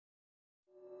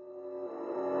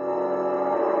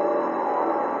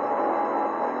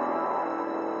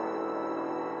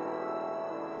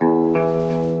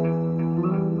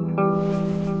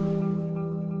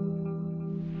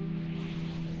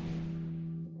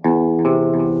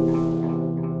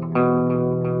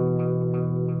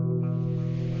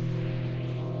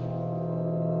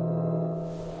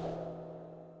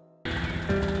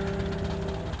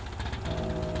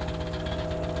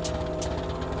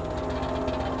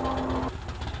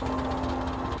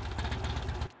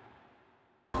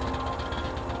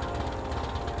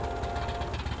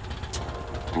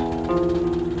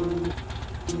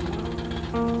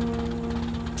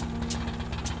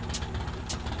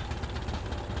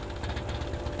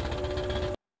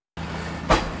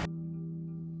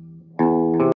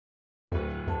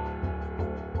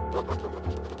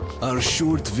Our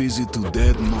short visit to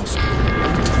dead Moscow.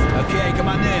 Okay, come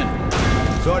on in.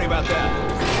 Sorry about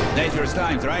that. Dangerous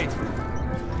times, right?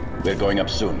 We're going up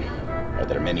soon. Are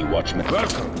there many watchmen?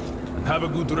 Welcome, and have a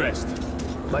good rest.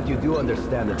 But you do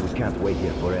understand that we can't wait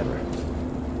here forever.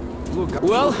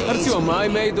 Well, Artyom, I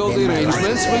made all the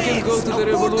arrangements. We can go to the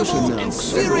Revolution now.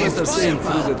 Let us aim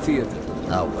through the theater.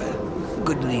 Oh well,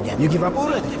 good lead. You give up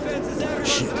already?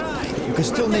 Shit. You can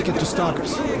still make it to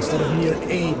Stalkers instead of mere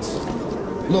AIDS.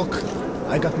 Look,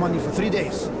 I got money for 3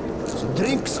 days. So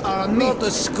drinks are on me. Not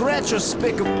a scratch or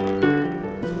speck of...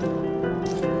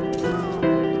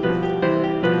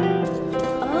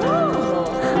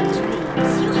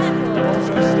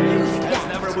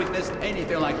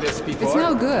 Anything like this before. It's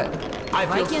no good. I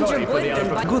feel sorry for the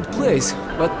other. Good place,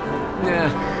 but yeah,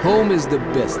 home is the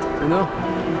best, you know?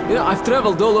 You know, I've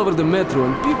traveled all over the metro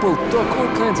and people talk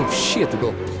all kinds of shit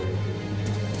about.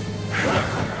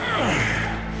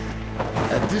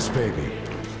 At this baby.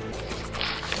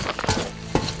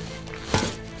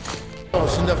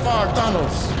 In the far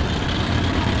tunnels.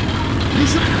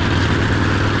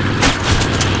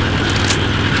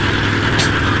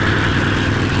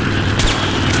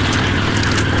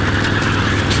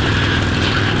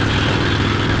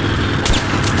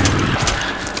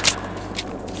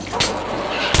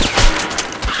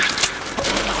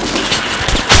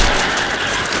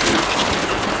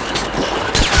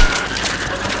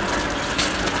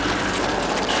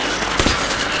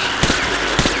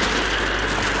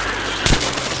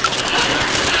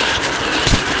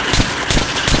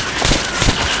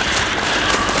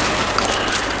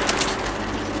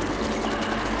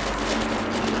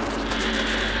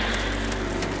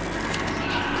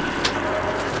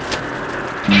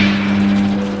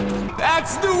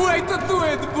 That's the way to do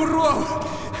it, bro!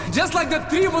 Just like the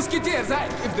Three Musketeers,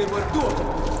 if they were two.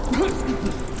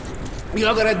 You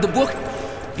ever read the book?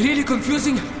 Really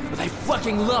confusing, but I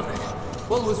fucking love it.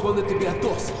 Always wanted to be a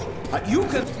toss. You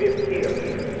can...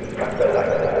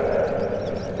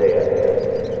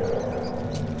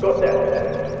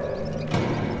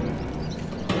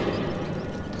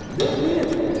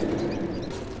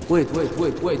 Wait.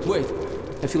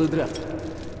 I feel a draft.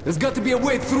 There's got to be a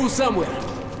way through somewhere.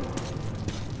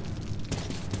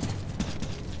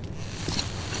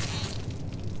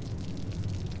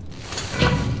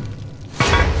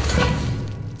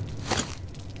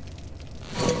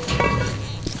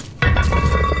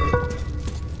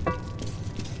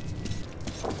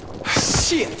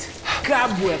 Shit!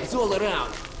 Cobwebs all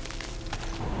around.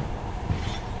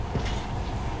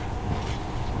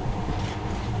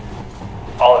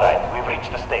 All right, we've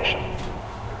reached the station.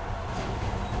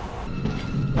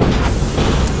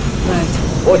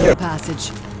 Right.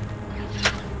 Passage.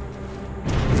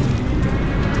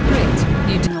 Great.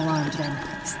 You didn't alarm them.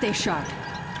 Stay sharp.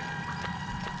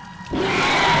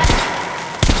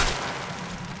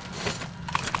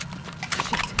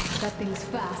 Shit, that thing's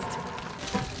fast.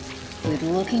 Quit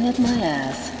looking at my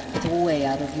ass. It's way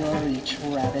out of your reach,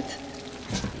 rabbit.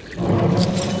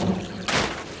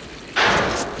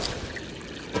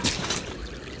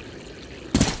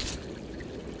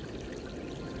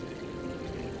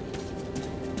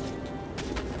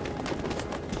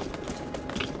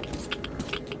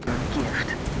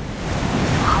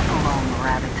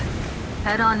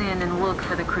 Head on in and look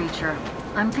for the creature.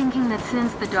 I'm thinking that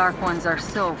since the Dark Ones are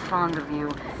so fond of you,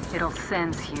 it'll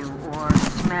sense you, or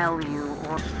smell you,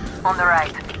 or... On the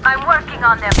right. I'm working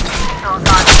on them. Those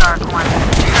aren't Dark Ones.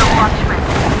 They're Watchmen.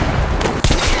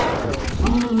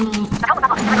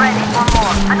 Ready, one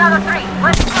more. Another 3.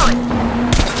 Let's do it.